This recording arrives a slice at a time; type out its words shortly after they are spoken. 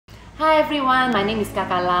Hi everyone, my name is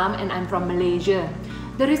Kaka and I'm from Malaysia.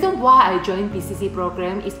 The reason why I joined PCC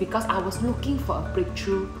program is because I was looking for a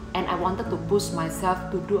breakthrough and I wanted to push myself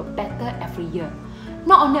to do better every year.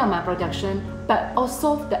 Not only on my production, but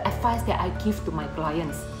also the advice that I give to my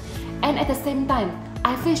clients. And at the same time,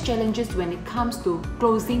 I face challenges when it comes to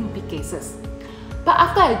closing big cases. But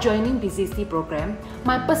after I joining PCC program,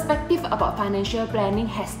 my perspective about financial planning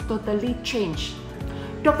has totally changed.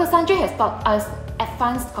 Dr. Sanjay has taught us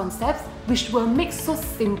advanced concepts which will make so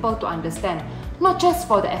simple to understand, not just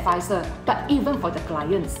for the advisor, but even for the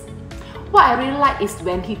clients. What I really like is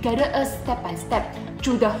when he guided us step by step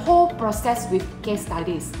through the whole process with case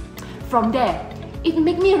studies. From there, it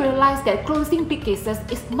made me realize that closing big cases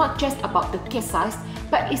is not just about the case size,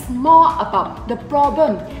 but it's more about the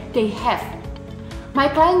problem they have. My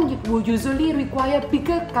client will usually require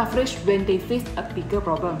bigger coverage when they face a bigger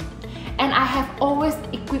problem. And I have always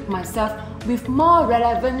equipped myself with more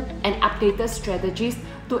relevant and updated strategies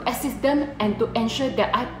to assist them and to ensure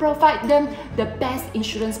that I provide them the best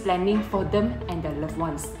insurance planning for them and their loved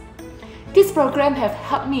ones. This program has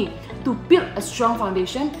helped me to build a strong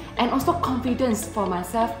foundation and also confidence for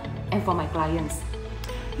myself and for my clients.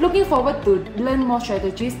 Looking forward to learn more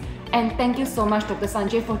strategies, and thank you so much Dr.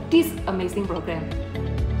 Sanjay for this amazing program.